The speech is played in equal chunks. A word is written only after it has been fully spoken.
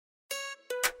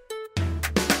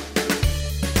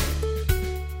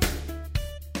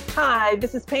Hi,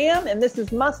 this is Pam, and this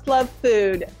is Must Love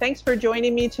Food. Thanks for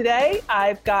joining me today.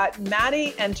 I've got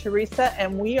Maddie and Teresa,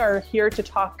 and we are here to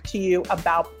talk to you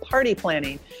about party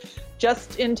planning.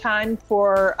 Just in time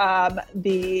for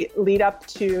the lead up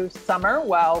to summer.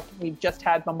 Well, we've just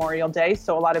had Memorial Day,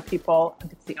 so a lot of people,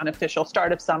 it's the unofficial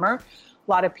start of summer.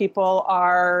 A lot of people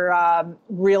are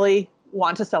really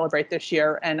want to celebrate this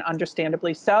year, and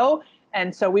understandably so.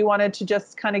 And so we wanted to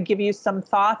just kind of give you some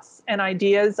thoughts and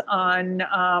ideas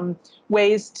on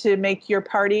ways to make your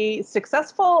party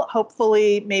successful,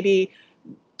 hopefully maybe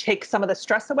take some of the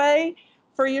stress away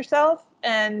for yourself.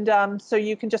 And so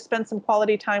you can just spend some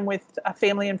quality time with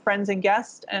family and friends and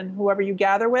guests and whoever you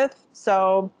gather with.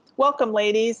 So welcome,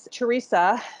 ladies.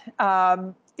 Teresa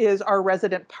is our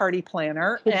resident party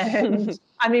planner. And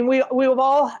I mean, we've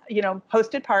all,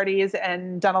 hosted parties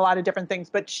and done a lot of different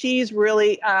things, but she's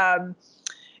really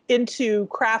into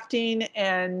crafting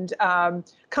and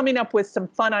coming up with some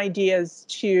fun ideas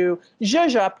to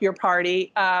zhuzh up your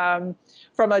party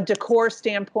from a decor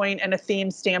standpoint and a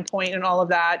theme standpoint and all of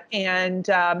that. And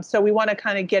so we want to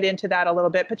kind of get into that a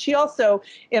little bit. But she also,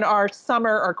 in our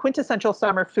quintessential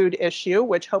summer food issue,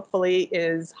 which hopefully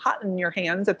is hot in your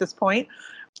hands at this point,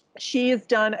 she's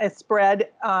done a spread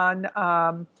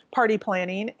on party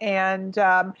planning, and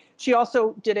she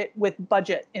also did it with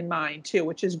budget in mind too,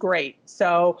 which is great.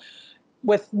 So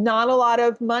with not a lot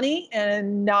of money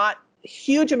and not a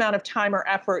huge amount of time or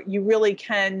effort, you really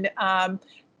can, have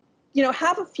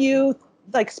a few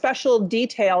like special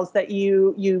details that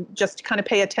you just kind of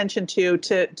pay attention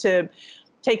to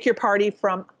take your party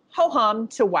from ho-hum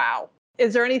to wow.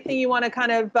 Is there anything you want to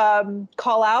kind of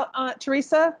call out,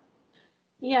 Teresa?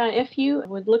 Yeah, if you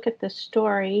would look at the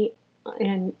story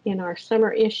in our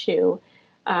summer issue,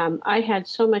 I had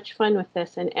so much fun with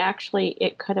this, and actually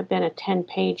it could have been a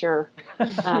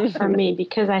 10-pager for me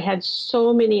because I had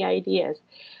so many ideas.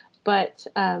 But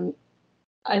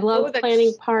I love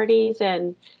planning parties,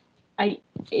 and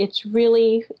it's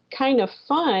really kind of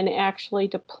fun actually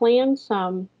to plan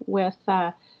some with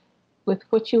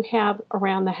what you have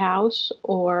around the house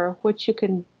or what you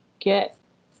can get,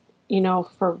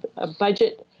 for a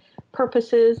budget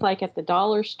purposes, like at the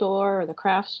dollar store or the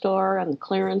craft store on the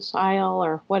clearance aisle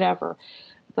or whatever.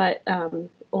 But a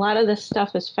lot of this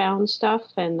stuff is found stuff,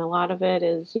 and a lot of it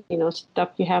is, stuff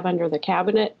you have under the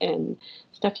cabinet and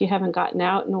stuff you haven't gotten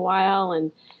out in a while.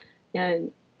 And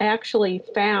I actually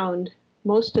found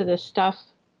most of this stuff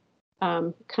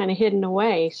kind of hidden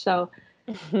away. So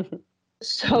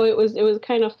it was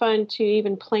kind of fun to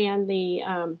even plan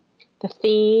the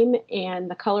theme and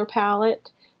the color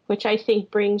palette, which I think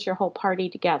brings your whole party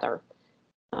together.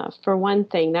 For one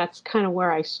thing, that's kind of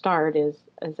where I start is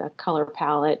a color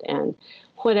palette and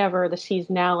whatever the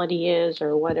seasonality is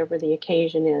or whatever the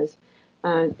occasion is.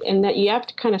 And that you have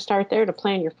to kind of start there to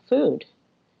plan your food,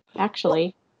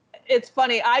 actually. It's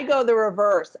funny. I go the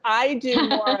reverse. I do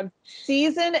more of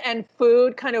season and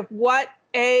food, kind of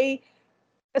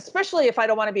especially if I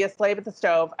don't want to be a slave at the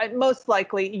stove. Most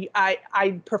likely,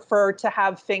 I prefer to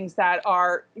have things that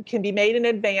can be made in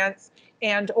advance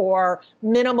and or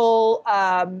minimal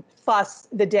fuss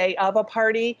the day of a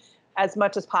party as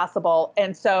much as possible.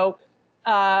 And so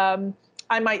I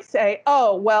might say,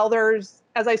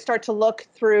 as I start to look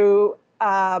through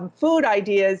food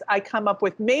ideas, I come up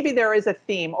with maybe there is a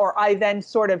theme, or I then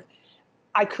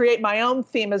I create my own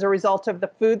theme as a result of the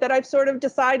food that I've sort of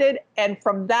decided. And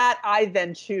from that, I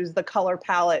then choose the color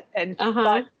palette. And,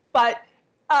 but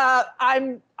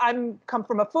I'm come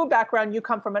from a food background, you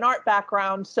come from an art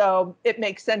background. So it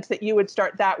makes sense that you would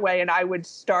start that way and I would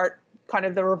start kind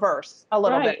of the reverse a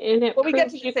little bit. And we get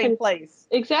to the same place.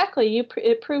 Exactly.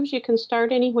 It proves you can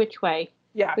start any which way.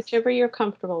 Yes. Whichever you're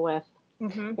comfortable with.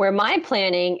 Mm-hmm. Where my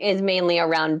planning is mainly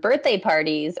around birthday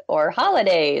parties or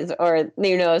holidays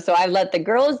so I let the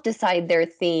girls decide their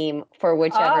theme for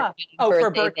whichever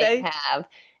birthday they have.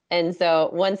 And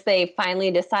so once they finally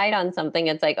decide on something,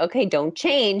 it's like, okay, don't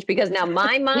change, because now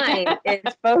my mind is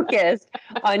focused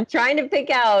on trying to pick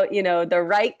out, the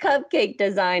right cupcake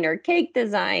design or cake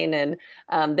design. And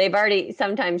they've already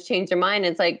sometimes changed their mind.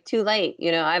 It's like too late.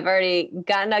 I've already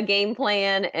gotten a game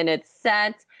plan and it's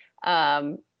set.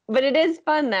 But it is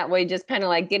fun that way, just kind of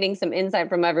like getting some insight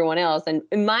from everyone else. And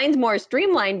mine's more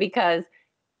streamlined because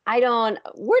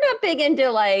we're not big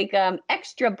into like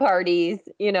extra parties,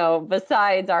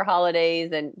 besides our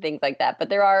holidays and things like that. But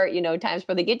there are, times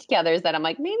for the get-togethers that I'm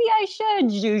like, maybe I should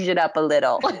zhuzh it up a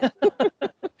little.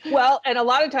 Well, and a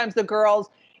lot of times the girls,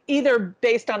 either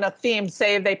based on a theme,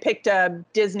 say they picked a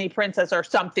Disney princess or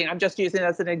something. I'm just using it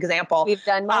as an example. We've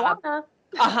done Moana.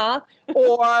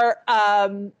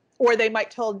 Or or they might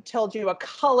told you a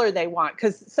color they want,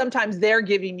 because sometimes they're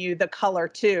giving you the color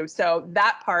too. So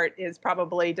that part is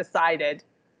probably decided.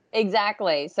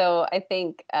 Exactly. So I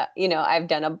think, I've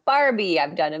done a Barbie,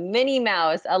 I've done a Minnie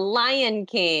Mouse, a Lion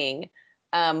King,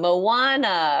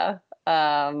 Moana,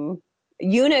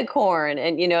 unicorn,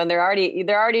 and they're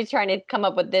already trying to come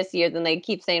up with this year's, and they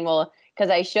keep saying, well, because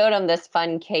I showed them this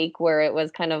fun cake where it was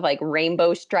kind of like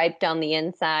rainbow striped on the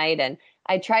inside, and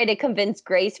I tried to convince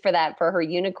Grace for her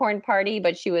unicorn party,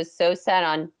 but she was so set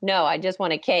on, no, I just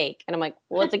want a cake, and I'm like,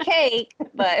 well, it's a cake,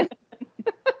 but.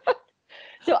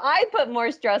 So I put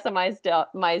more stress on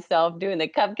myself doing the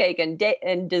cupcake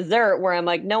and dessert, where I'm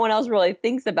like, no one else really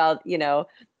thinks about,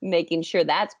 making sure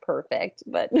that's perfect.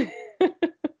 But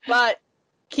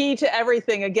key to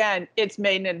everything, again, it's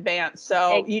made in advance.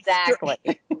 So exactly.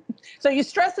 So you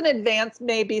stress in advance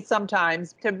maybe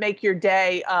sometimes to make your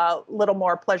day a little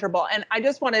more pleasurable. And I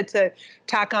just wanted to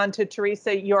tack on to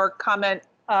Teresa, your comment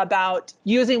about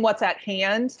using what's at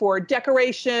hand for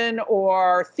decoration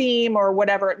or theme or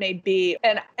whatever it may be.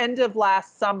 And end of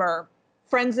last summer,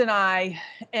 friends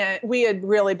and we had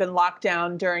really been locked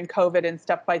down during COVID and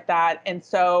stuff like that. And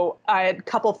so I had a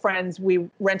couple friends, we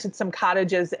rented some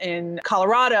cottages in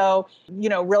Colorado,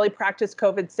 really practiced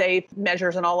COVID safe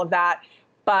measures and all of that.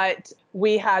 But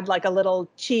we had like a little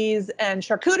cheese and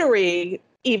charcuterie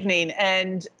evening.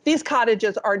 And these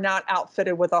cottages are not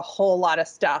outfitted with a whole lot of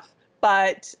stuff.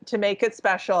 But to make it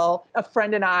special, a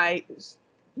friend and I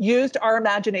used our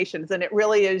imaginations, and it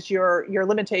really is your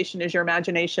limitation is your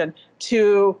imagination,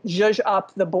 to zhuzh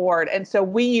up the board. And so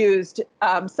we used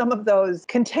some of those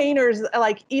containers,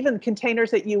 like even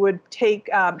containers that you would take,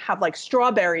 have like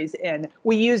strawberries in.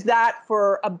 We used that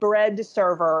for a bread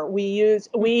server. We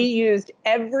used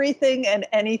everything and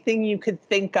anything you could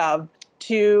think of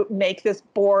to make this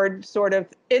board sort of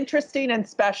interesting and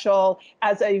special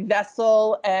as a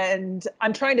vessel. And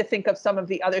I'm trying to think of some of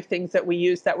the other things that we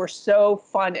used that were so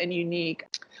fun and unique.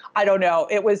 I don't know.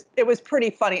 It was pretty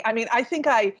funny. I mean, I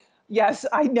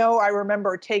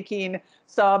remember taking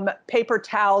some paper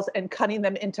towels and cutting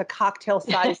them into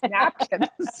cocktail-sized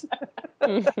napkins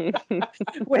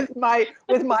with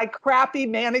my crappy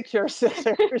manicure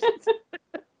scissors.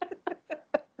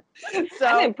 So,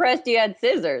 I'm impressed you had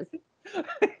scissors.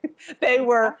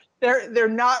 They're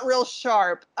not real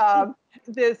sharp.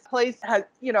 This place has,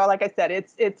 like I said,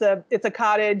 it's a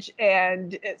cottage,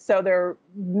 and so they're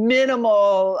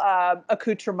minimal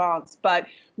accoutrements, but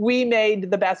we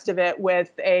made the best of it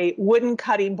with a wooden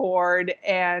cutting board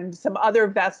and some other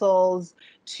vessels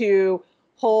to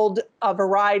hold a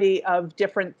variety of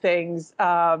different things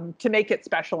to make it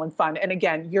special and fun. And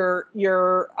again, your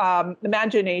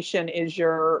imagination is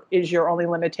your only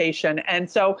limitation. And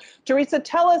so, Teresa,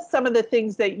 tell us some of the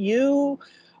things that you.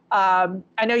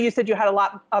 I know you said you had a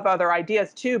lot of other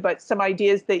ideas too, but some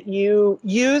ideas that you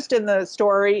used in the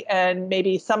story, and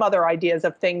maybe some other ideas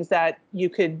of things that you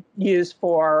could use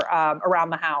for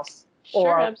around the house.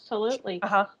 Sure, absolutely.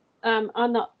 Uh-huh.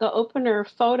 On the opener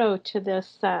photo to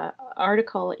this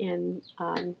article in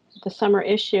the summer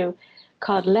issue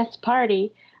called "Let's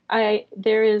Party,"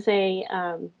 there is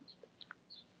a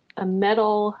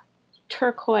metal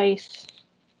turquoise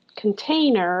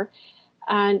container,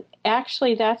 and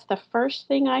actually that's the first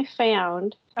thing I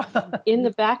found in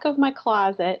the back of my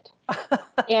closet,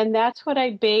 and that's what I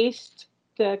based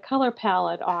the color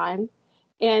palette on,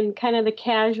 and kind of the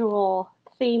casual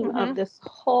theme of this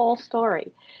whole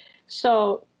story.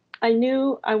 So I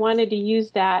knew I wanted to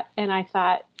use that, and I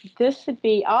thought this would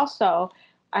be also,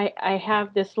 I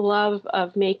have this love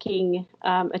of making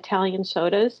Italian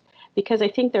sodas, because I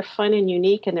think they're fun and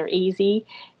unique, and they're easy,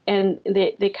 and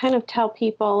they kind of tell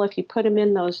people, if you put them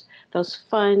in those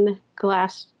fun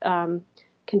glass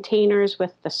containers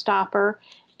with the stopper,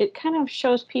 it kind of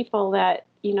shows people that,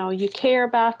 you care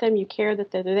about them, you care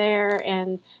that they're there,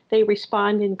 and they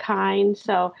respond in kind.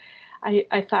 So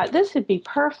I thought this would be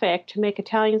perfect to make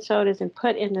Italian sodas and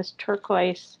put in this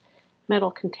turquoise metal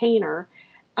container.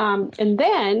 And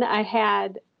then I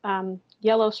had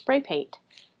yellow spray paint.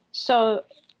 So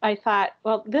I thought,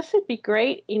 well, this would be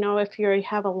great, if you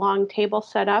have a long table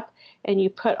set up and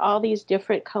you put all these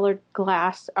different colored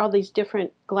glass, all these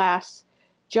different glass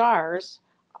jars,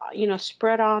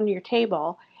 spread on your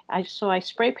table. So I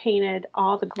spray painted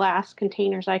all the glass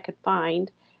containers I could find.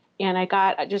 And I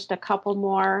got just a couple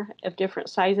more of different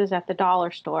sizes at the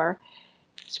dollar store.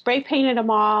 Spray painted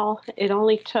them all. It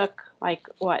only took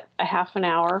a half an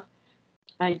hour.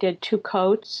 I did 2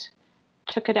 coats.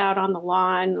 took it out on the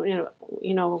lawn,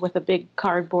 with a big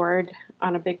cardboard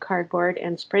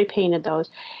and spray painted those.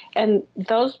 And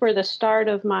those were the start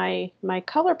of my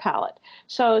color palette.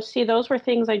 So see, those were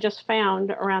things I just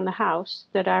found around the house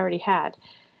that I already had.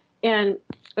 And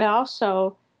I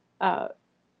also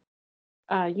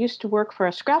used to work for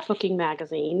a scrapbooking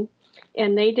magazine,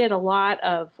 and they did a lot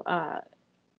of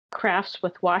crafts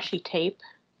with washi tape.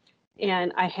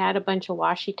 And I had a bunch of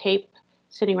washi tape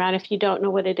sitting around. If you don't know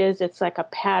what it is, it's like a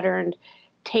patterned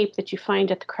tape that you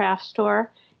find at the craft store,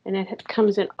 and it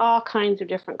comes in all kinds of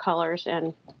different colors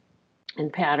and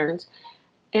patterns.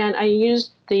 And I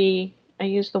used the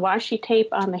washi tape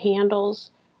on the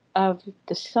handles of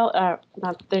the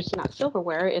there's not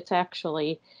silverware, it's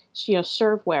actually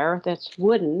serveware that's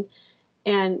wooden.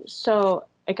 And so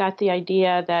I got the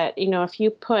idea that if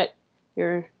you put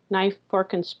your knife,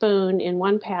 fork, and spoon in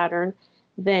one pattern,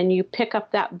 then you pick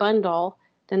up that bundle,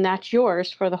 then that's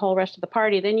yours for the whole rest of the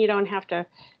party. Then you don't have to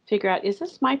figure out, is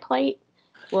this my plate?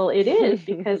 Well, it is,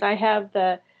 because I have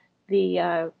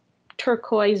the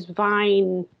turquoise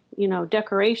vine,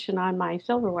 decoration on my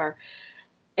silverware.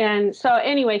 And so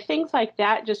anyway, things like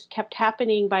that just kept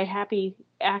happening by happy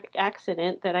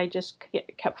accident, that I just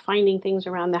kept finding things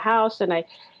around the house, and I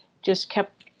just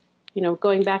kept,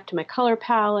 going back to my color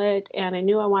palette, and I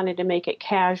knew I wanted to make it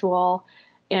casual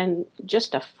and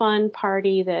just a fun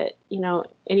party that,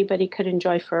 anybody could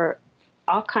enjoy for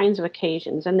all kinds of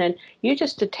occasions. And then you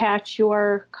just attach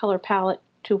your color palette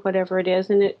to whatever it is,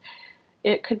 and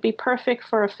it could be perfect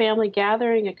for a family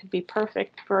gathering. It could be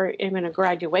perfect for even a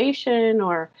graduation,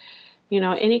 or,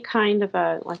 any kind of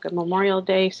a Memorial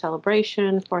Day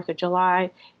celebration, 4th of July.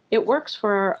 It works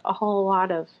for a whole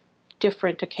lot of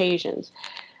different occasions.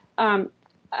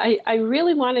 I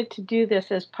really wanted to do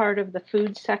this as part of the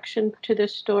food section to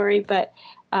this story, but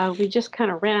we just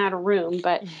kind of ran out of room.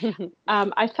 But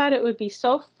I thought it would be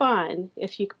so fun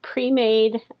if you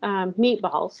pre-made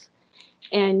meatballs,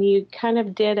 and you kind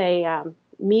of did a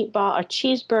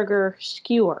cheeseburger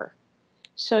skewer.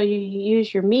 So you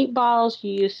use your meatballs,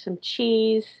 you use some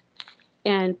cheese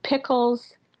and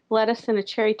pickles, lettuce, and a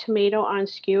cherry tomato on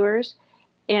skewers,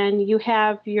 and you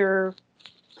have your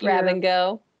grab and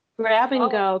go,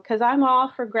 because I'm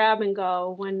all for grab and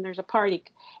go when there's a party.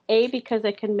 A, because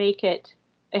I can make it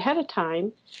ahead of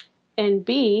time, and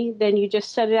B, then you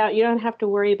just set it out. You don't have to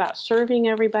worry about serving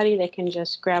everybody. They can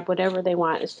just grab whatever they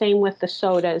want. The same with the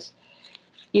sodas.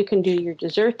 You can do your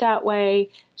dessert that way.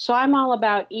 So I'm all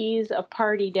about ease of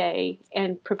party day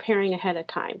and preparing ahead of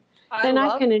time. Then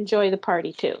I can enjoy the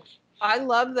party too. I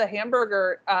love the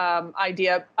hamburger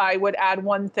idea. I would add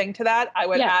one thing to that. I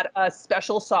would add a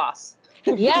special sauce.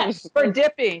 Yes. For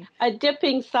dipping. A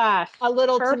dipping sauce. A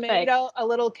little tomato, a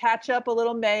little ketchup, a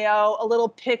little mayo, a little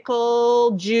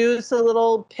pickle juice, a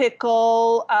little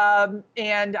pickle,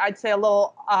 and I'd say a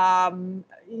little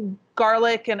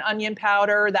garlic and onion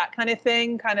powder, that kind of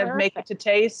thing, kind of make it to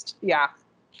taste. Yeah.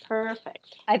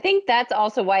 Perfect. I think that's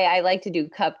also why I like to do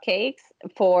cupcakes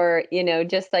for,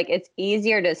 just like it's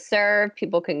easier to serve.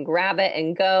 People can grab it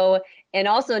and go. And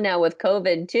also now with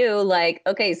COVID too, like,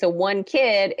 okay, so one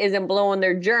kid isn't blowing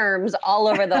their germs all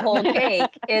over the whole cake.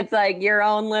 It's like your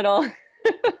own little.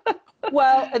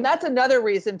 Well, and that's another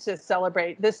reason to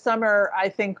celebrate. This summer, I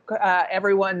think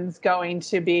everyone's going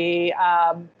to be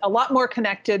a lot more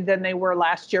connected than they were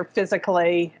last year,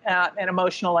 physically and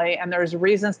emotionally. And there's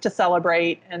reasons to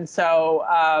celebrate. And so,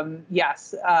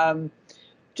 yes,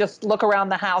 just look around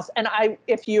the house. And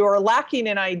if you are lacking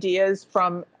in ideas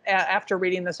from after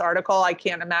reading this article, I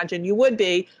can't imagine you would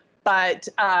be. But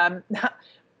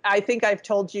I think I've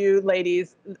told you,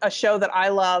 ladies, a show that I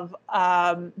love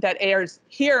that airs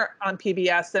here on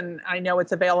PBS, and I know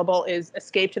it's available, is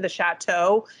Escape to the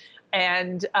Chateau.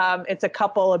 And it's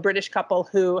a British couple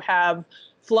who have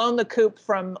flown the coop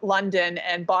from London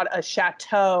and bought a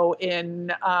chateau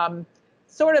in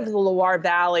sort of the Loire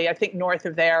Valley, I think north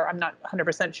of there. I'm not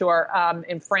 100% sure,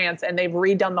 in France. And they've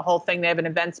redone the whole thing. They have an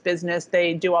events business.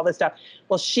 They do all this stuff.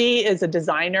 Well, she is a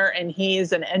designer and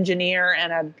he's an engineer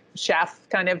and a chef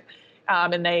kind of,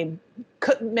 and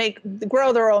they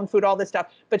grow their own food, all this stuff.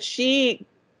 But she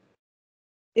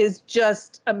is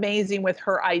just amazing with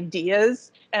her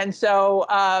ideas. And so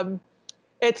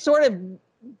it sort of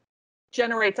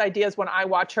generates ideas when I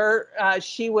watch her.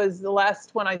 She was the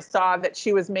last one I saw that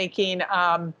she was making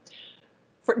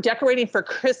for decorating for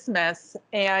Christmas.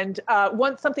 And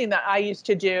something that I used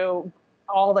to do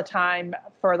all the time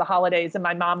for the holidays, and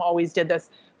my mom always did this,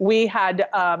 we had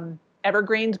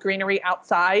evergreens, greenery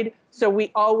outside. So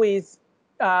we always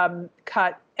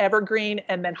cut evergreen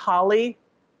and then holly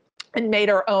and made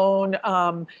our own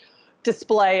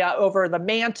display over the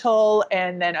mantle,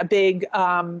 and then a big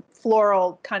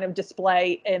floral kind of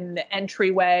display in the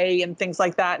entryway and things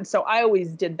like that. And so I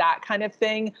always did that kind of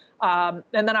thing. And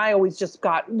then I always just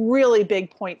got really big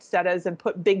poinsettias and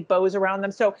put big bows around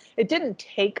them. So it didn't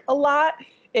take a lot.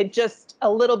 It just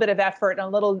a little bit of effort and a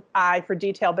little eye for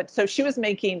detail. But so she was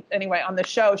making, anyway, on the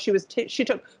show, she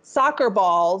took soccer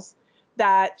balls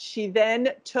that she then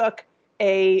took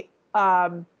a,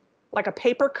 like a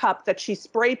paper cup that she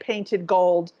spray painted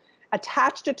gold,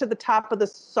 attached it to the top of the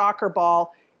soccer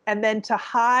ball, and then to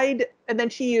hide, and then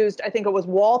she used, I think it was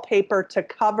wallpaper to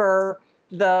cover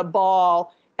the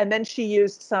ball. And then she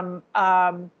used some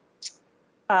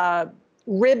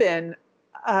ribbon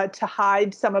to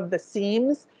hide some of the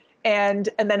seams, and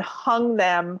then hung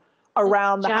them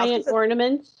around the house.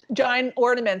 Giant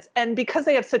ornaments. And because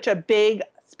they have such a big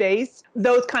space,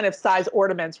 those kind of size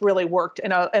ornaments really worked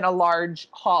in a large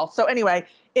hall. So anyway,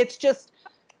 it's just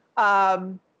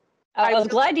I was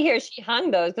glad to hear she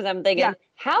hung those, because I'm thinking,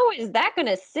 how is that going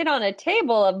to sit on a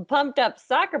table? A pumped up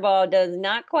soccer ball does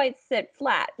not quite sit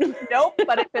flat. Nope,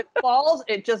 but if it falls,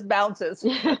 it just bounces.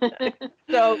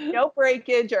 So no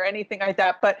breakage or anything like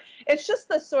that. But it's just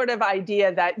the sort of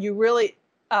idea that you really,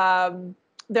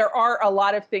 there are a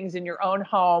lot of things in your own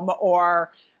home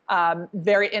or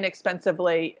very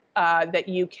inexpensively that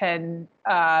you can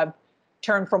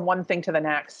turn from one thing to the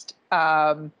next.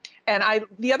 And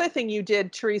the other thing you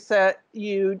did, Teresa,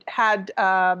 you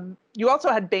also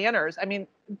had banners. I mean,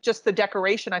 just the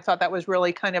decoration, I thought that was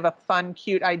really kind of a fun,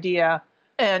 cute idea.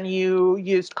 And you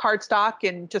used cardstock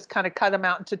and just kind of cut them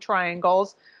out into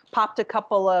triangles, popped a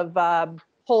couple of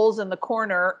holes in the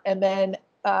corner, and then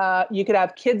you could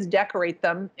have kids decorate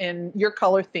them in your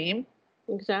color theme.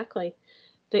 Exactly.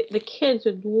 The kids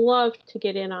would love to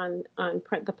get in on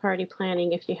the party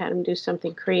planning if you had them do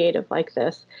something creative like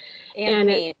this. And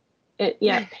paint.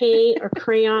 Paint or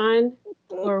crayon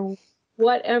or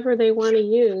whatever they want to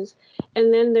use.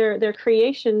 And then their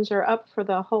creations are up for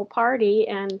the whole party,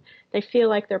 and they feel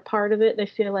like they're part of it. They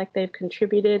feel like they've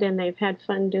contributed and they've had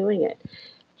fun doing it.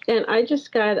 And I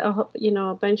just got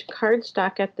a bunch of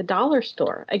cardstock at the dollar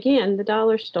store. Again, the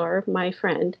dollar store, my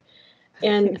friend.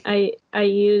 And I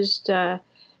used,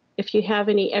 if you have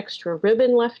any extra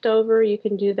ribbon left over, you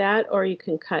can do that, or you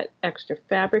can cut extra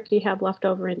fabric you have left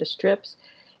over into strips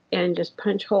and just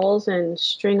punch holes and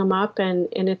string them up. And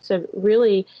it's a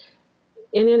really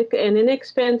an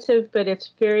inexpensive, but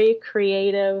it's very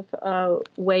creative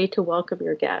way to welcome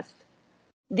your guests.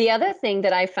 The other thing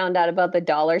that I found out about the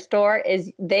dollar store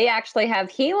is they actually have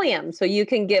helium, so you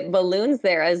can get balloons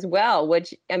there as well,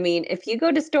 which, I mean, if you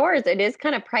go to stores, it is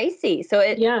kind of pricey. So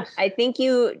yes. I think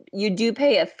you do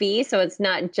pay a fee, so it's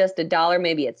not just $1,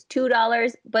 maybe it's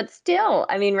 $2, but still,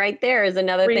 I mean, right there is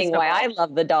another thing why I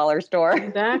love the dollar store.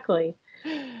 Exactly.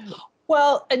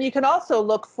 Well, and you can also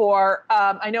look for,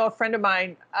 I know a friend of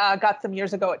mine got some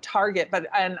years ago at Target,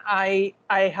 and I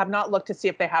have not looked to see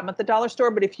if they have them at the dollar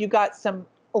store, but if you got some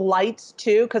lights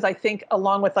too, because I think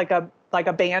along with like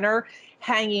a banner,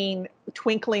 hanging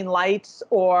twinkling lights,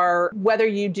 or whether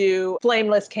you do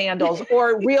flameless candles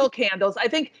or real candles, I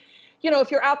think,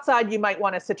 if you're outside, you might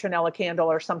want a citronella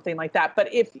candle or something like that.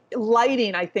 But if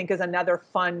lighting, I think, is another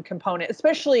fun component,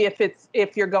 especially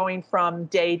if you're going from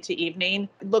day to evening.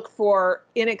 Look for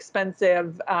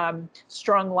inexpensive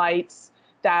strung lights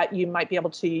that you might be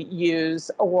able to use,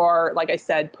 or like I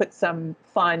said, put some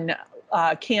fun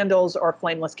candles or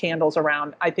flameless candles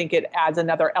around. I think it adds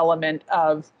another element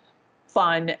of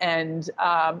fun, and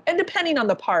depending on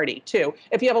the party too.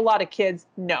 If you have a lot of kids,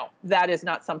 no, that is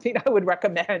not something I would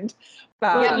recommend.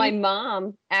 Yeah, my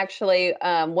mom actually,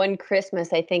 one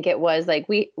Christmas, I think it was, like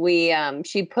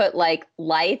she put like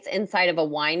lights inside of a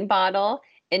wine bottle,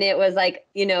 and it was like,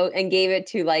 and gave it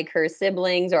to like her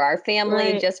siblings or our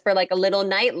family, just for like a little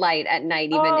night light at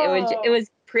night. Even it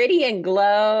was pretty and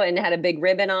glow, and had a big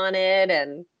ribbon on it,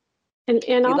 and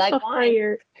also like for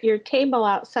your table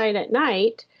outside at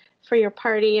night for your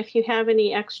party, if you have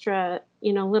any extra,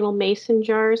 little mason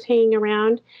jars hanging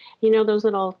around, those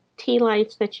little tea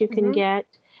lights that you can get.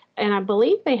 And I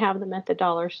believe they have them at the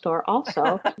dollar store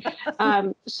also.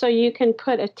 So you can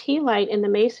put a tea light in the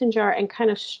mason jar and kind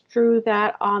of strew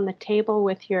that on the table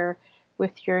with your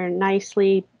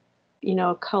nicely,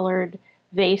 colored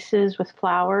vases with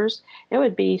flowers. It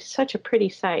would be such a pretty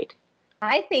sight.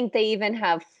 I think they even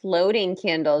have floating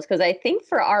candles, because I think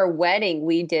for our wedding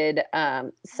we did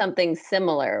something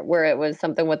similar, where it was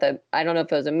something with I don't know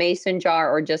if it was a mason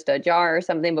jar or just a jar or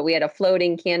something, but we had a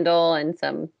floating candle and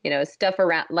some, stuff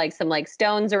around, like some like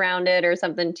stones around it or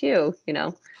something too,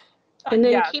 And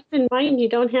then keep in mind, you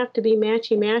don't have to be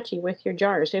matchy-matchy with your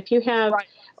jars. If you have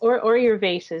or your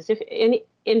vases.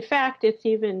 In fact, if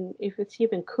it's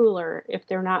even cooler if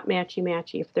they're not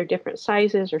matchy. If they're different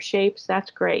sizes or shapes,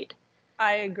 that's great.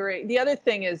 I agree. The other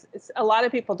thing is a lot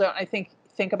of people don't, I think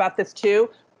about this too,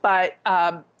 but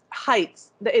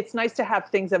heights. It's nice to have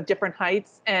things of different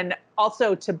heights, and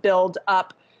also to build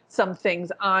up some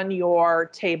things on your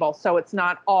table. So it's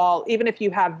not all, even if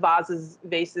you have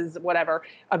vases, whatever,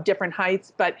 of different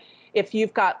heights, but if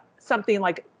you've got something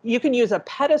like, you can use a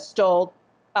pedestal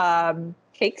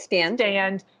cake stand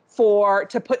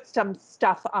to put some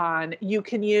stuff on. You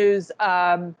can use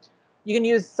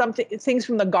things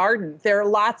from the garden. There are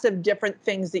lots of different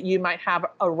things that you might have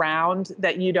around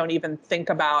that you don't even think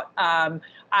about.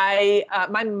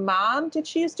 My mom, did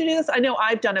she used to do this? I know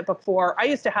I've done it before. I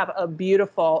used to have a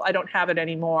beautiful, I don't have it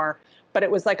anymore, but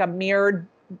it was like a mirrored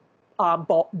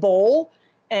bowl.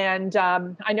 And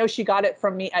I know she got it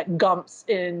from me at Gump's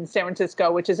in San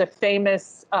Francisco, which is a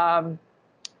famous kind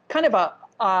of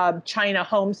a China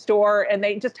home store. And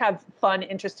they just have fun,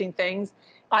 interesting things.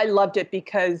 I loved it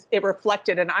because it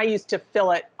reflected, and I used to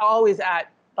fill it always at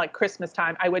like Christmas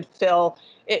time. I would fill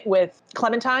it with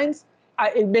clementines.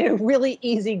 It made a really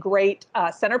easy, great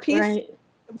centerpiece. Right.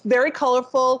 Very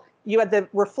colorful. You had the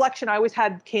reflection. I always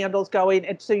had candles going,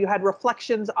 and so you had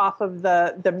reflections off of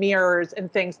the mirrors and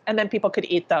things, and then people could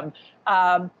eat them.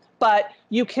 But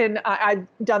you can, I've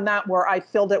done that where I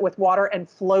filled it with water and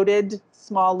floated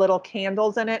small little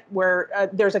candles in it, where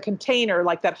there's a container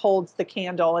like that holds the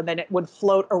candle, and then it would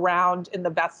float around in the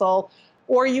vessel.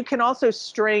 Or you can also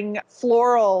string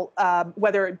floral,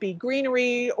 whether it be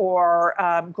greenery or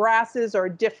grasses or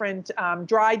different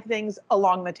dried things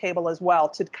along the table as well,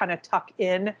 to kind of tuck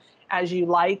in as you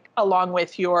like, along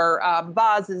with your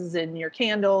vases and your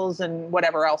candles and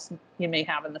whatever else you may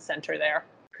have in the center there.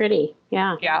 Pretty,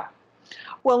 yeah. Yeah.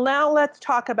 Well, now let's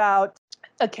talk about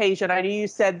occasion. I know you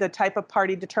said the type of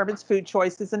party determines food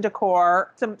choices and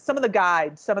decor. Some of the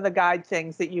guide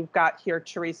things that you've got here,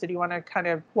 Teresa. Do you want to kind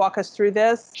of walk us through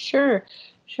this? Sure.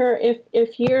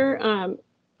 If you're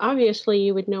obviously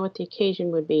you would know what the occasion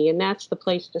would be, and that's the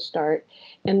place to start.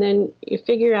 And then you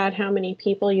figure out how many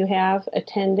people you have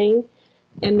attending,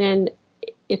 and then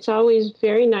it's always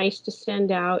very nice to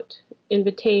send out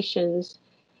invitations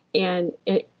and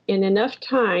in enough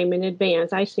time in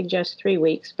advance. I suggest 3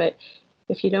 weeks, but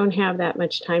if you don't have that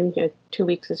much time, 2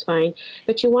 weeks is fine.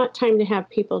 But you want time to have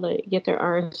people to get their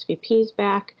RSVPs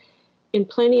back, and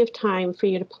plenty of time for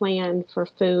you to plan for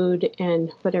food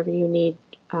and whatever you need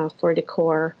for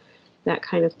decor, that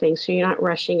kind of thing. So you're not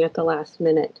rushing at the last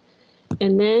minute.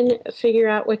 And then figure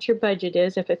out what your budget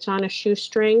is. If it's on a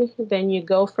shoestring, then you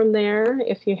go from there.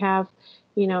 If you have,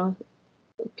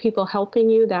 people helping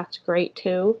you, that's great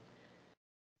too.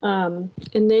 And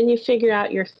then you figure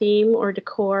out your theme or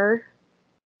decor.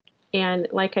 And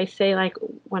like I say, like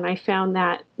when I found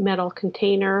that metal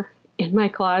container in my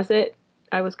closet,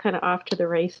 I was kind of off to the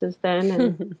races then.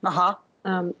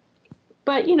 And,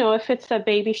 but, if it's a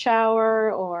baby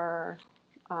shower or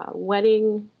a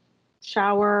wedding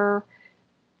shower,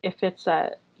 if it's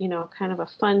a, kind of a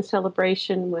fun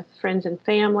celebration with friends and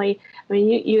family, I mean,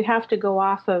 you have to go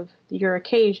off of your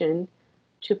occasion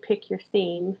to pick your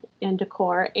theme and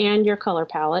decor and your color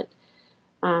palette.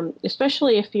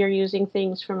 Especially if you're using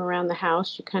things from around the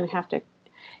house, you kind of have to,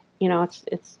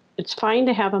 it's fine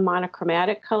to have a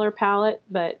monochromatic color palette,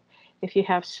 but if you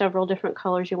have several different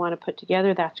colors you want to put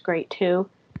together, that's great too.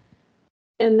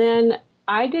 And then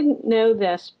I didn't know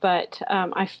this, but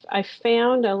I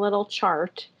found a little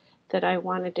chart that I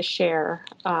wanted to share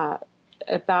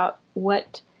about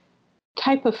what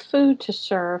type of food to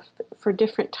serve for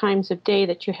different times of day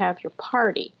that you have your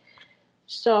party.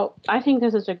 So I think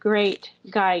this is a great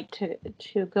guide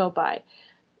to go by.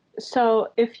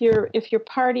 So if your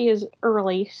party is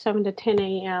early, 7 to 10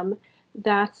 a.m.,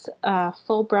 that's a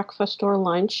full breakfast or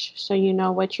lunch, so you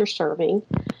know what you're serving.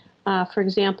 For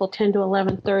example, 10 to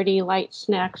 11:30, light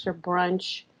snacks or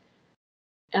brunch.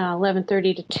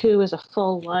 11:30 to 2 is a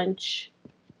full lunch.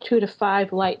 2 to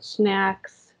 5, light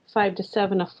snacks. 5 to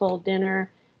 7, a full dinner.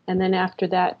 And then after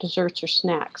that, desserts or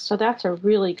snacks. So that's a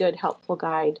really good, helpful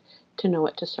guide to know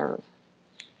what to serve.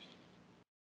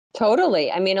 Totally.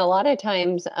 I mean, a lot of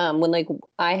times when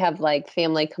I have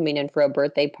family coming in for a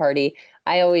birthday party,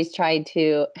 I always try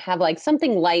to have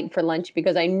something light for lunch,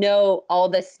 because I know all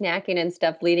the snacking and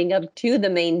stuff leading up to the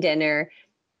main dinner.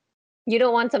 You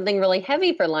don't want something really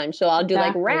heavy for lunch. So I'll do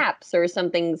wraps or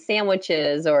something,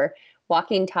 sandwiches or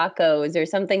walking tacos or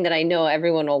something that I know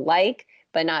everyone will like,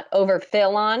 but not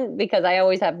overfill on, because I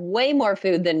always have way more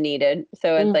food than needed.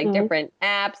 So it's different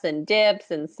apps and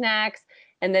dips and snacks.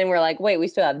 And then we're like, wait, we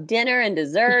still have dinner and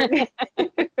dessert.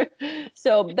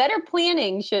 So better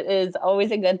planning is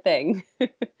always a good thing.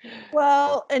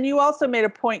 Well, and you also made a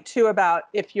point too about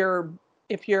if you're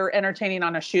entertaining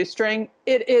on a shoestring,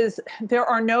 there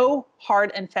are no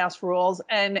hard and fast rules.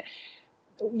 And,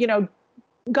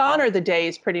 gone are the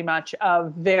days pretty much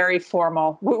of very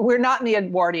formal. We're not in the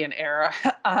Edwardian era.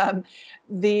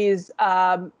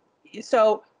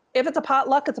 So if it's a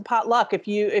potluck, it's a potluck. If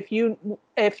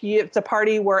it's a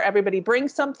party where everybody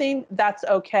brings something, that's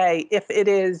okay. If it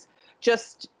is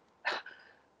just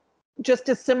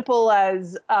as simple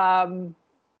as, I'm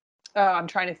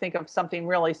trying to think of something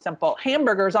really simple,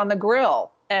 hamburgers on the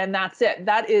grill, and that's it.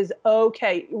 That is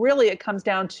okay. Really, it comes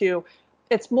down to,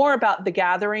 it's more about the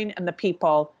gathering and the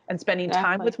people and spending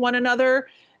time with one another.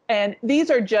 And these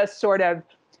are just sort of,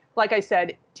 like I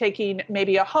said, taking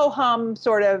maybe a ho-hum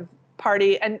sort of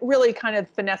party and really kind of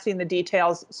finessing the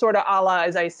details, sort of a la,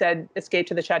 as I said, Escape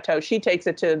to the Chateau. She takes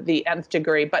it to the nth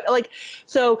degree. But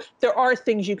so there are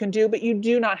things you can do, but you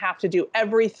do not have to do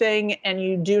everything. And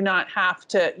you do not have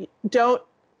to,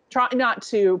 try not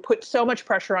to put so much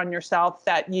pressure on yourself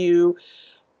that you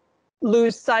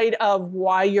lose sight of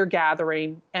why you're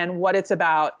gathering and what it's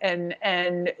about. And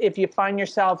if you find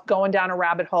yourself going down a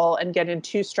rabbit hole and getting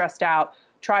too stressed out,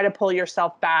 try to pull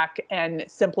yourself back and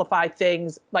simplify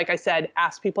things. Like I said,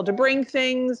 ask people to bring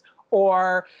things,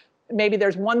 or maybe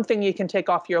there's one thing you can take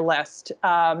off your list,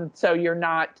 so you're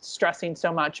not stressing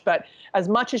so much. But as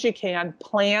much as you can,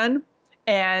 plan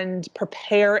and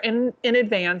prepare in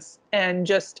advance, and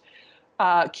just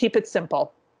keep it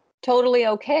simple. Totally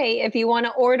okay if you want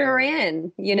to order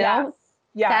in, Yes.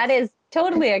 That is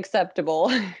totally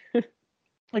acceptable.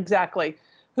 Exactly.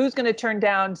 Who's going to turn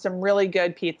down some really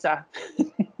good pizza?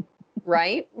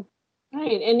 Right.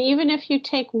 Right. And even if you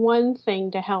take one thing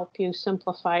to help you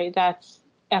simplify, that's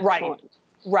excellent.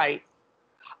 Right.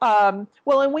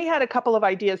 Well, and we had a couple of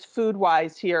ideas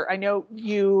food-wise here. I know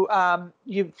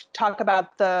you've talked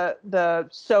about the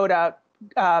soda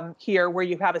here, where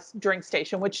you have a drink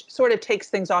station, which sort of takes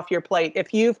things off your plate.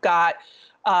 If you've got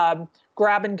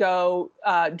grab and go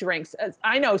drinks,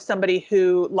 I know somebody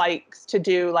who likes to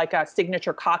do like a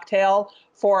signature cocktail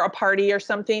for a party or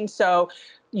something. So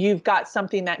you've got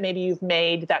something that maybe you've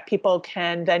made that people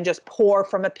can then just pour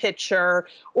from a pitcher,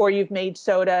 or you've made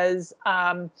sodas.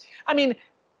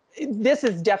 This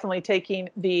is definitely taking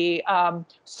the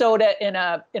soda in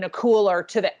a cooler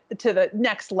to the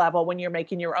next level when you're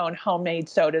making your own homemade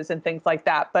sodas and things like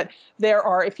that. But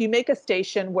if you make a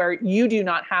station where you do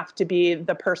not have to be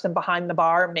the person behind the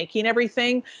bar making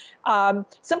everything,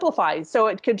 simplify. So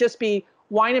it could just be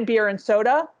wine and beer and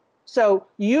soda. So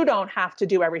you don't have to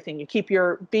do everything. You keep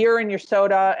your beer and your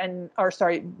soda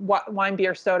wine,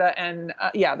 beer, soda, and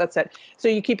that's it. So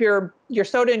you keep your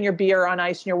soda and your beer on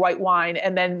ice and your white wine,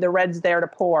 and then the red's there to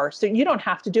pour. So you don't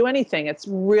have to do anything. It's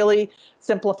really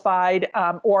simplified,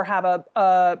 or have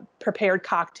a prepared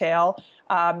cocktail.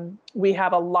 We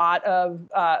have a lot of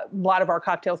our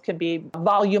cocktails can be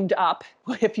volumed up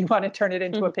if you want to turn it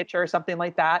into a pitcher or something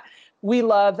like that. We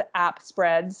love app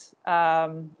spreads.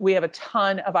 We have a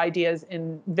ton of ideas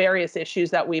in various issues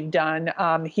that we've done.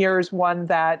 Here's one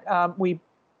that we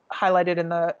highlighted in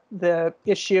the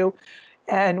issue,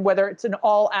 and whether it's an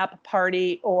all app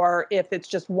party or if it's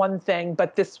just one thing,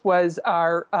 but this was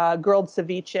our grilled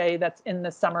ceviche that's in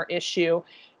the summer issue.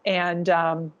 And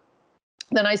the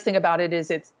nice thing about it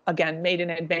is it's, again, made in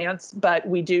advance, but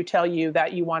we do tell you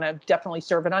that you want to definitely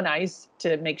serve it on ice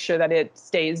to make sure that it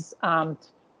stays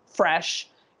fresh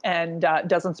and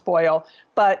doesn't spoil.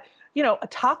 But, a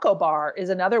taco bar is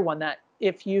another one that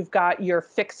if you've got your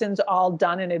fixins all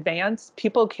done in advance,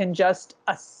 people can just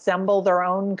assemble their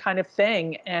own kind of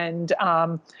thing. And,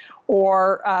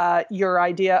 or your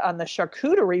idea on the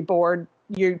charcuterie board,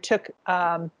 you took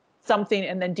something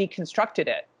and then deconstructed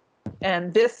it.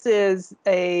 And this is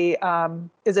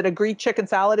is it a Greek chicken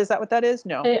salad? Is that what that is?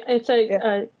 No. It's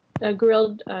a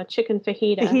grilled chicken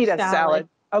fajita salad.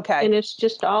 Okay. And it's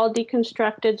just all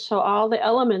deconstructed, so all the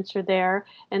elements are there,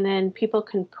 and then people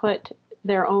can put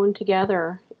their own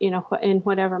together, in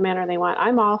whatever manner they want.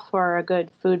 I'm all for a good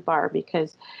food bar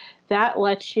because that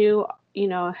lets you,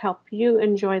 help you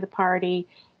enjoy the party.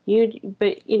 You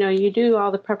do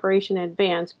all the preparation in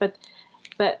advance, but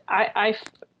I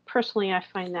personally, I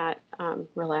find that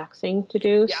relaxing to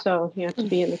do. Yeah. So, to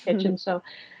be in the kitchen. So,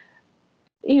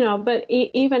 but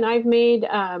even I've made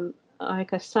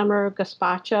like a summer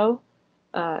gazpacho,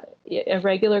 a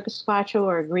regular gazpacho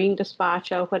or a green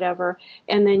gazpacho, whatever,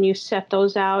 and then you set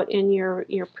those out in your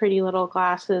pretty little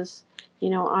glasses,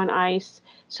 on ice.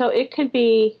 So it could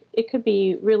be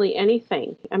really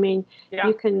anything. I mean, yeah.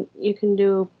 You can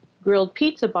do grilled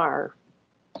pizza bar,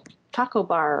 taco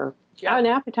bar, an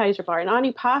appetizer bar, an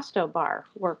antipasto bar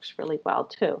works really well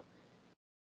too.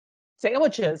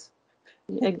 Sandwiches.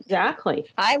 Exactly.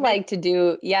 I like to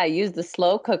use the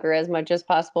slow cooker as much as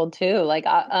possible too. Like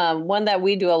one that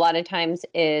we do a lot of times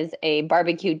is a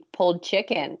barbecue pulled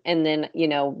chicken. And then,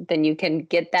 then you can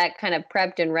get that kind of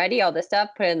prepped and ready, all the stuff,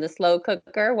 put in the slow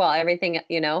cooker while everything,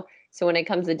 so when it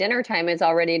comes to dinner time, it's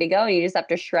all ready to go. You just have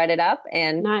to shred it up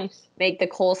and make the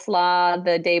coleslaw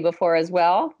the day before as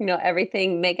well.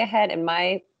 Everything make ahead in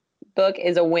my book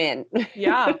is a win.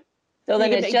 Yeah. So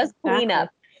then it's just cleanup.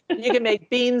 You can make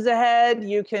beans ahead.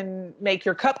 You can make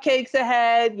your cupcakes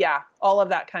ahead. Yeah, all of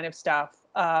that kind of stuff.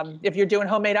 If you're doing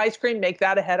homemade ice cream, make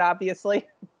that ahead, obviously.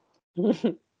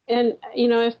 And,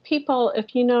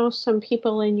 if you know some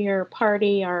people in your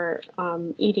party are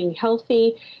eating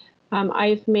healthy,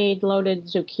 I've made loaded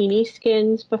zucchini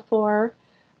skins before.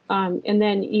 And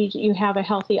then you have a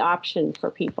healthy option for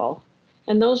people.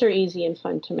 And those are easy and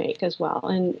fun to make as well.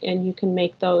 And you can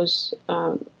make those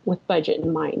with budget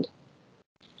in mind.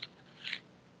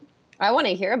 I want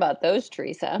to hear about those,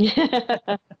 Teresa.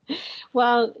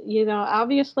 Well,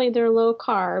 obviously they're low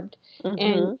carb,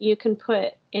 and you can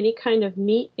put any kind of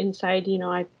meat inside.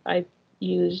 I've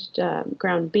used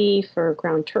ground beef or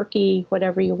ground turkey,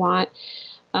 whatever you want.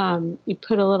 You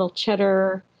put a little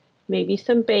cheddar, maybe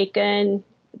some bacon,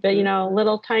 but a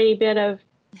little tiny bit of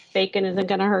bacon isn't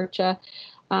going to hurt you.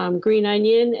 Green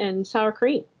onion and sour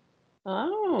cream.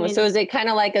 Oh, so is it kind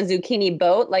of like a zucchini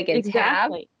boat, like in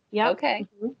tab? Yeah. Okay.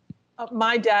 Mm-hmm.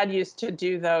 My dad used to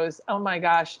do those. Oh my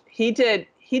gosh. He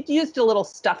used a little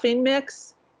stuffing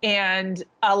mix, and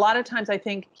a lot of times I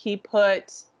think I'm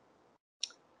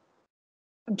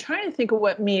trying to think of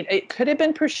what meat. It could have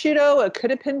been prosciutto, it could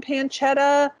have been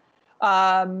pancetta.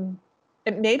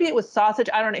 Maybe it was sausage.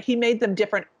 I don't know. He made them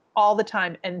different all the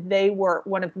time, and they were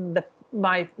one of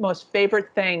my most favorite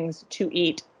things to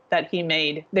eat that he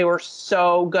made. They were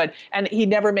so good. And he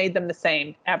never made them the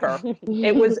same ever.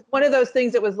 It was one of those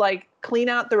things that was like, clean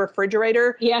out the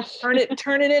refrigerator, turn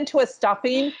it into a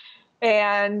stuffing,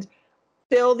 and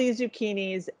fill these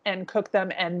zucchinis and cook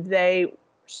them. And they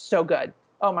so good.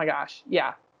 Oh my gosh.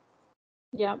 Yeah.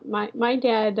 Yeah. My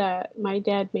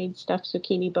dad made stuffed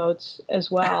zucchini boats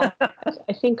as well.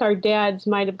 I think our dads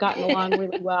might've gotten along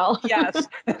really well. Yes.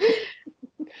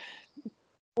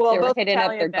 Well, they were hitting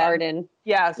up their garden.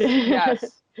 Yes, yes.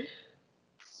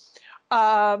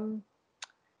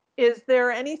 Is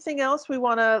there anything else we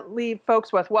want to leave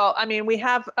folks with? Well, I mean, we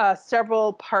have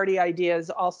several party ideas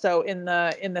also in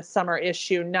the summer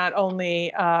issue. Not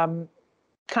only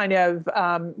kind of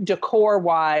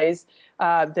decor-wise.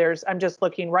 I'm just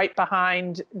looking right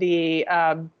behind the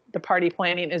party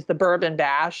planning is the Bourbon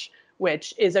Bash,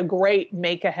 which is a great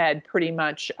make ahead pretty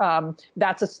much.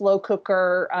 That's a slow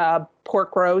cooker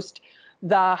pork roast.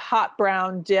 The hot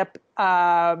brown dip,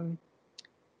 can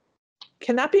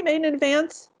that be made in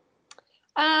advance?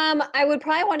 I would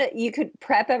probably you could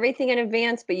prep everything in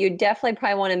advance, but you definitely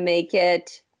probably want to make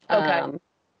it probably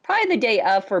the day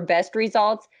of for best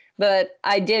results. But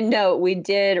I did note we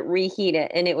did reheat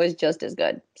it and it was just as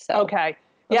good. So okay.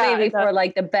 Yeah, maybe for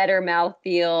like the better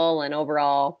mouthfeel and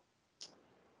overall.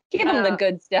 Give them the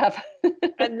good stuff.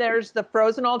 And there's the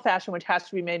frozen old fashioned, which has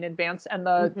to be made in advance, and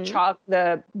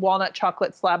the walnut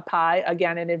chocolate slab pie,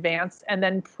 again in advance. And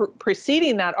then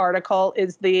preceding that article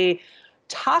is the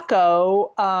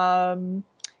taco.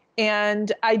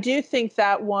 And I do think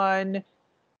that one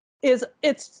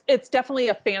it's definitely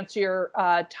a fancier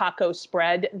taco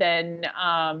spread than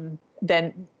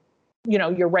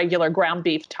your regular ground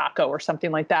beef taco or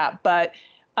something like that. But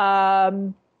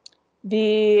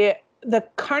the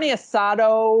carne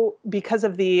asado, because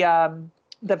of the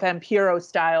Vampiro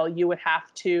style, you would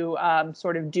have to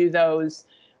sort of do those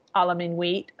a la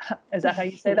minuit. Is that how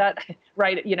you say that?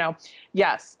 Right.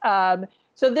 Yes.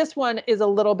 So this one is a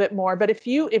little bit more, but if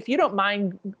you don't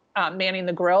mind manning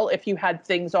the grill, if you had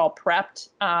things all prepped,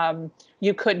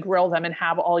 you could grill them and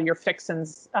have all your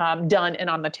fixins done and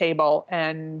on the table.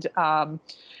 And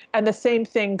the same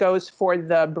thing goes for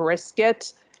the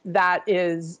brisket. That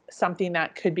is something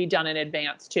that could be done in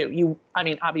advance too. You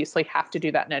obviously have to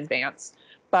do that in advance,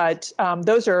 but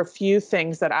those are a few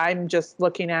things that I'm just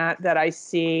looking at that I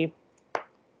see.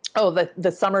 Oh,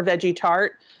 the summer veggie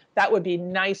tart. That would be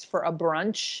nice for a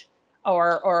brunch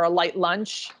or a light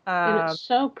lunch. And it's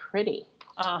so pretty.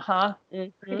 Uh-huh. Mm-hmm.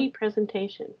 Pretty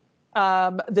presentation.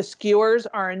 The skewers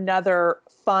are another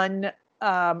fun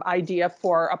idea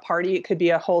for a party. It could be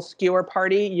a whole skewer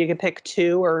party. You could pick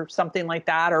 2 or something like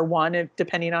that, or 1,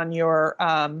 depending on your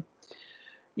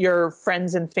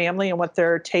friends and family and what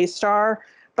their tastes are.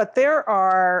 But there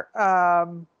are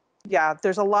Yeah,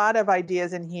 there's a lot of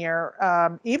ideas in here.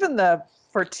 Even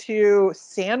for 2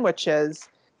 sandwiches,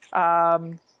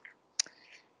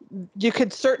 you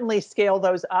could certainly scale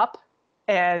those up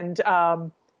and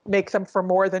make them for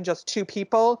more than just 2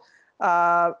 people.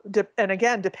 And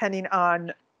again, depending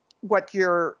on what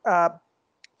your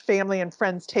family and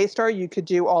friends taste are, you could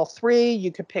do all 3.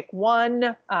 You could pick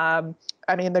one.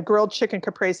 I mean, the grilled chicken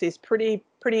caprese is pretty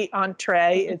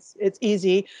entree. It's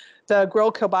easy. The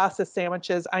grilled kielbasa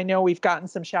sandwiches, I know we've gotten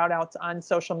some shout outs on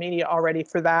social media already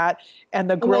for that. And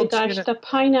the grilled tuna. The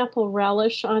pineapple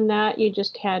relish on that, you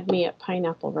just had me at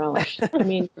pineapple relish. I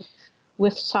mean,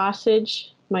 with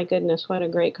sausage, my goodness, what a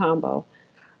great combo.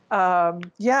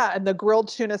 Yeah, and the grilled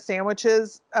tuna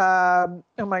sandwiches, oh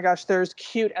my gosh, they're as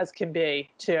cute as can be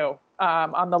too.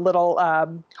 On the little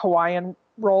Hawaiian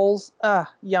rolls,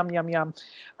 yum, yum, yum.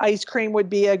 Ice cream would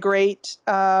be a great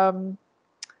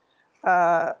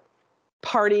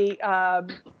party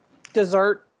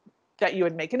dessert that you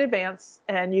would make in advance,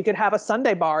 and you could have a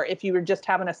sundae bar. If you were just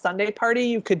having a Sunday party,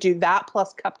 you could do that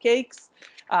plus cupcakes.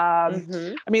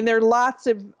 I mean, there are lots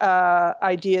of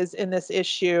ideas in this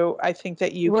issue. I think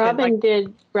that you Robin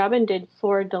did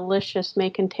 4 delicious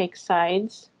make and take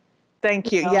sides.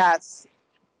 Thank you. Yes.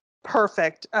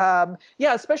 Perfect. Yeah,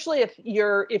 especially if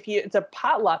it's a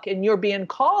potluck and you're being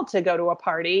called to go to a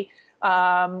party,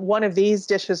 one of these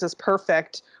dishes is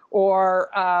perfect. Or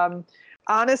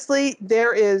honestly,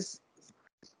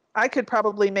 I could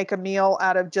probably make a meal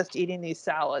out of just eating these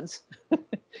salads.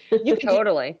 You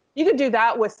could do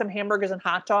that with some hamburgers and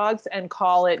hot dogs and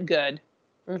call it good.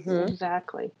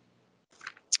 Exactly.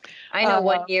 I know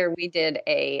one year we did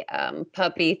a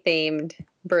puppy themed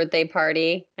birthday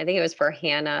party. I think it was for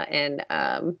Hannah, and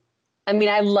I mean,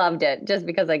 I loved it just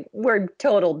because like we're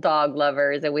total dog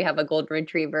lovers, and we have a golden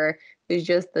retriever who's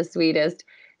just the sweetest.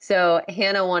 So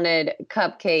Hannah wanted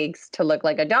cupcakes to look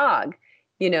like a dog,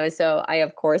 so I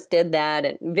of course did that,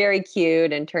 and very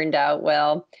cute, and turned out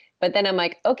well. But then I'm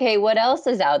like, okay, what else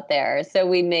is out there? So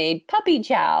we made puppy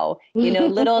chow,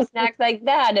 little snacks like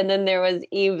that. And then there was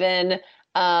even,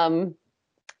 I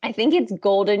think it's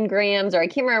Golden Grams, or I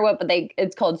can't remember what, but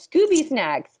it's called Scooby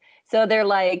Snacks. So they're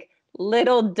like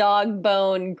little dog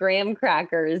bone graham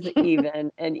crackers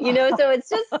even. And, so it's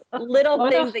just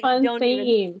little things that you don't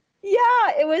even.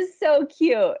 Yeah, it was so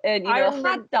cute. And,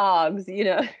 hot dogs,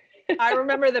 I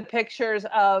remember the pictures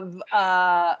of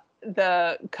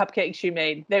the cupcakes you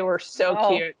made. They were so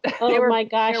cute. Oh my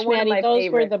gosh, Maddie, those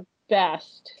were the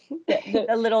best.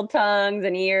 The little tongues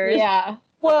and ears. Yeah.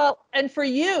 Well, and for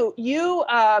you, do you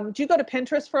go to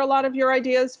Pinterest for a lot of your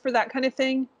ideas for that kind of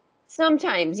thing?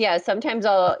 Sometimes, yeah. Sometimes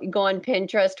I'll go on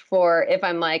Pinterest for if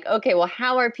I'm like, okay, well,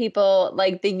 how are people,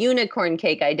 like the unicorn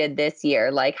cake I did this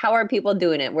year, like how are people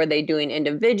doing it? Were they doing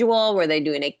individual? Were they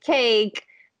doing a cake?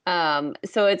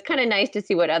 So it's kind of nice to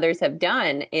see what others have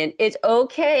done, and it's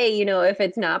okay, if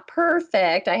it's not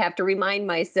perfect. I have to remind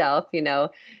myself,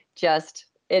 just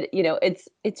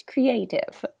it's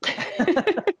creative.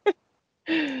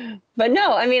 But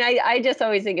no, I mean, I just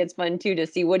always think it's fun too to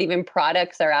see what even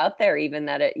products are out there, even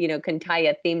that it, can tie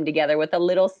a theme together with a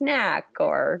little snack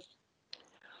or.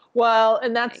 Well,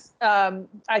 and that's,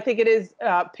 I think it is,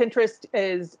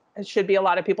 Pinterest should be a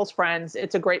lot of people's friends.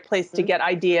 It's a great place to get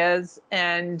ideas,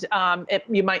 and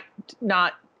you might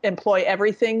not employ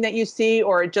everything that you see,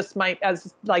 or it just might,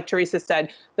 as like Teresa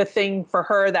said, the thing for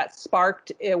her that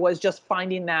sparked it was just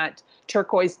finding that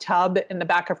turquoise tub in the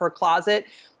back of her closet.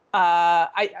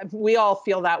 We all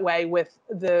feel that way with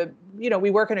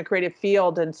we work in a creative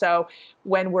field. And so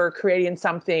when we're creating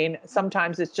something,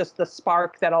 sometimes it's just the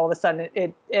spark that all of a sudden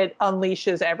it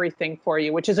unleashes everything for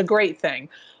you, which is a great thing.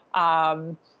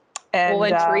 And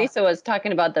when Teresa was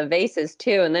talking about the vases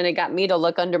too, and then it got me to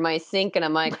look under my sink, and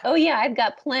I'm like, oh yeah, I've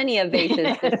got plenty of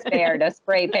vases to spare to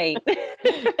spray paint.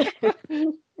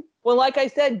 Well, like I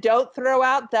said, don't throw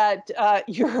out that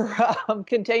your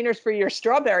containers for your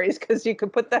strawberries, because you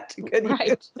could put that to good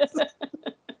use.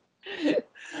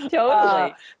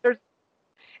 Totally.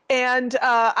 And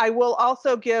I will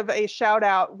also give a shout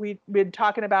out. We've been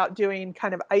talking about doing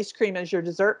kind of ice cream as your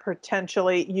dessert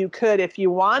potentially. You could, if you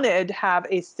wanted, have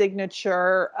a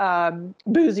signature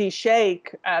boozy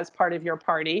shake as part of your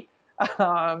party.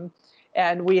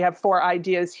 And we have 4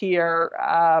 ideas here.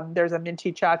 There's a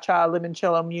minty cha-cha,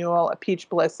 limoncello mule, a peach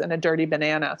bliss, and a dirty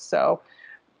banana. So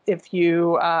if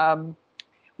you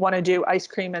want to do ice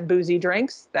cream and boozy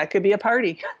drinks, that could be a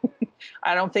party.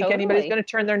 I don't think anybody's going to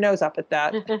turn their nose up at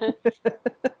that.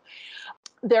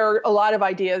 There are a lot of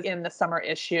ideas in the summer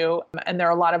issue, and there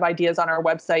are a lot of ideas on our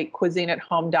website,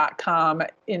 cuisineathome.com,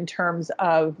 in terms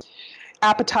of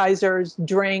appetizers,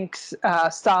 drinks,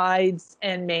 sides,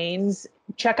 and mains.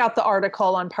 check out the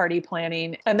article on party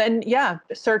planning, and then,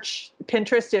 search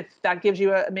Pinterest if that gives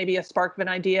you maybe a spark of an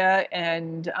idea.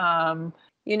 And,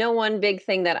 one big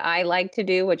thing that I like to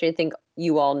do, which I think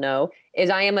you all know, is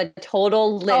I am a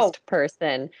total list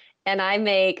person, and I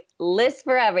make lists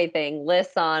for everything.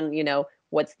 Lists on,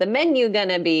 what's the menu going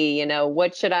to be?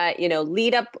 What should I,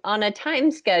 lead up on a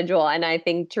time schedule? And I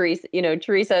think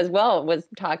Teresa as well was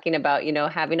talking about,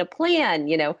 having a plan,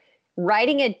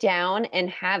 writing it down and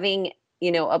having,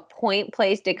 a point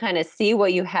place to kind of see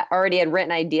what you already had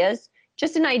written ideas,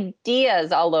 just in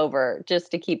ideas all over, just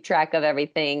to keep track of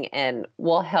everything, and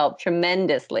will help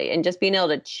tremendously. And just being able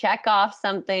to check off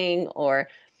something, or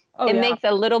makes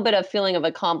a little bit of feeling of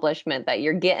accomplishment that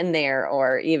you're getting there,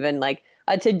 or even like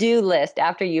a to-do list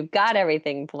after you've got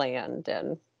everything planned,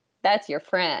 and that's your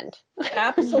friend.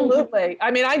 Absolutely.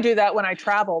 I mean, I do that when I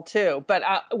travel too, but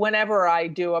whenever I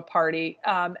do a party,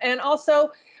 and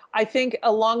also I think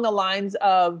along the lines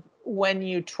of when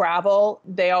you travel,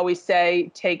 they always say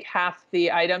take half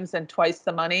the items and twice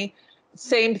the money.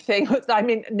 Same thing.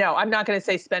 No, I'm not going to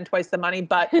say spend twice the money,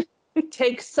 but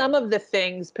take some of the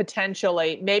things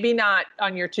potentially, maybe not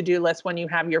on your to-do list when you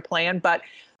have your plan, but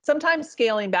sometimes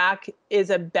scaling back is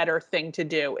a better thing to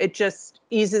do. It just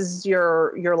eases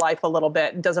your life a little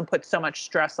bit and doesn't put so much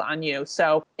stress on you.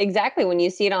 So exactly. When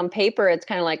you see it on paper, it's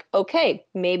kind of like, okay,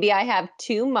 maybe I have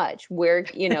too much.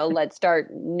 Let's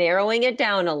start narrowing it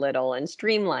down a little and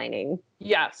streamlining.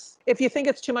 Yes. If you think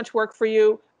it's too much work for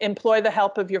you, employ the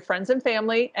help of your friends and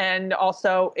family. And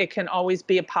also it can always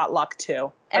be a potluck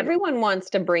too. Everyone wants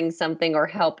to bring something or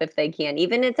help if they can.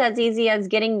 Even it's as easy as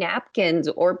getting napkins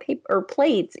or paper or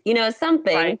plates,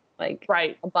 something like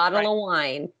a bottle of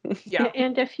wine. Yeah.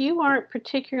 And if you aren't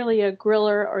particularly a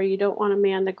griller, or you don't want to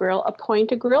man the grill,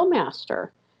 appoint a grill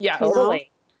master. Yeah, totally.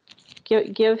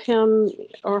 Give him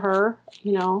or her,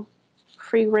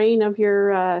 free reign of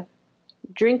your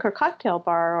drink or cocktail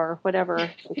bar, or whatever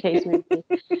the case may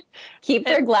be. Keep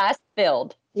their glass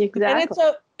filled. Exactly.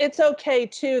 And it's okay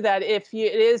too that it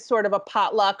is sort of a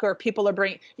potluck, or people are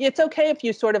bringing, it's okay if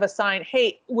you sort of assign,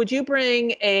 hey, would you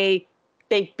bring a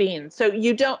baked bean? So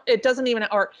it doesn't even,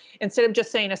 or instead of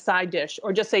just saying a side dish,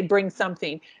 or just say bring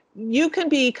something, you can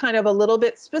be kind of a little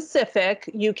bit specific.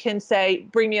 You can say,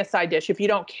 bring me a side dish if you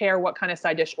don't care what kind of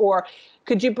side dish, or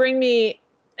could you bring me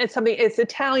it's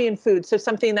Italian food, so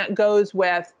something that goes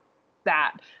with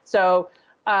that. So,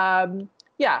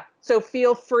 so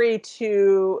feel free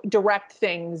to direct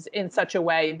things in such a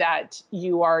way that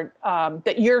you are,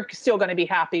 that you're still going to be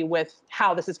happy with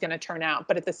how this is going to turn out,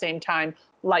 but at the same time,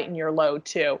 lighten your load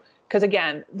too. Because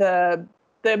again, the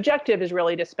objective is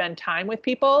really to spend time with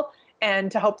people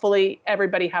and to hopefully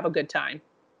everybody have a good time.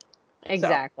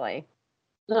 Exactly.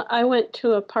 So, I went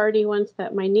to a party once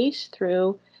that my niece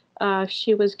threw.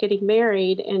 She was getting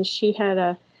married, and she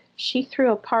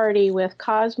threw a party with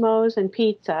Cosmos and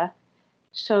pizza,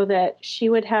 so that she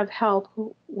would have help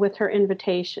with her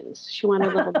invitations. She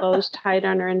wanted little bows tied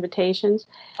on her invitations.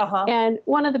 And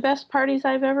one of the best parties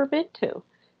I've ever been to.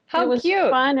 How it was cute.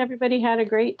 Fun. Everybody had a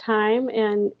great time,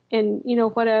 and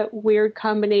what a weird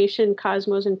combination,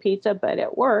 Cosmos and pizza, but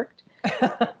it worked.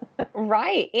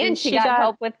 Right. And she got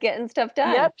help with getting stuff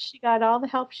done. Yep. She got all the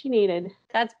help she needed.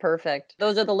 That's perfect.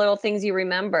 Those are the little things you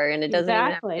remember, and it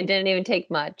didn't even take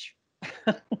much.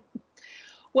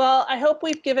 Well, I hope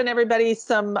we've given everybody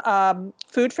some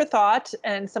food for thought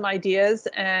and some ideas.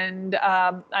 And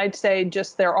I'd say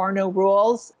just there are no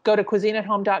rules. Go to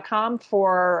cuisineathome.com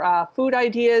for food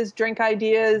ideas, drink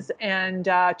ideas, and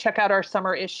check out our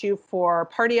summer issue for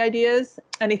party ideas.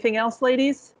 Anything else,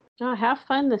 ladies? Oh, have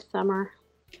fun this summer.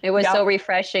 It was so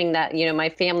refreshing that, my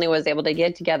family was able to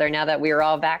get together now that we were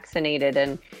all vaccinated,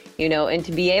 and, and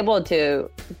to be able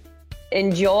to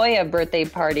enjoy a birthday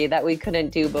party that we couldn't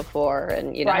do before,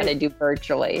 and, had to do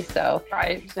virtually. So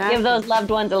give those loved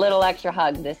ones a little extra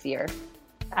hug this year.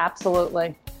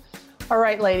 Absolutely. All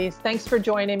right, ladies, thanks for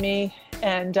joining me.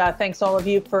 And thanks all of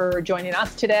you for joining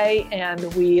us today.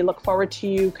 And we look forward to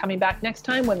you coming back next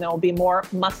time when there will be more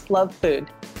must-love food.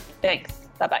 Thanks.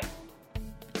 Bye-bye.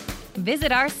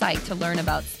 Visit our site to learn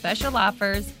about special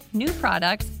offers, new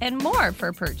products, and more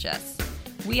for purchase.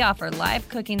 We offer live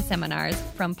cooking seminars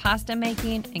from pasta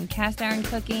making and cast iron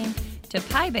cooking to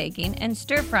pie baking and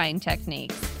stir-frying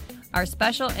techniques. Our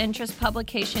special interest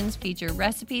publications feature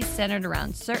recipes centered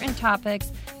around certain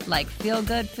topics like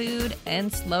feel-good food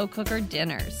and slow cooker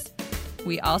dinners.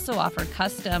 We also offer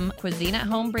custom Cuisine at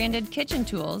Home branded kitchen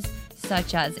tools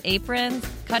such as aprons,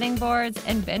 cutting boards,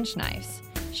 and bench knives.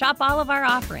 Shop all of our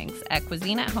offerings at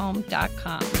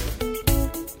cuisineathome.com.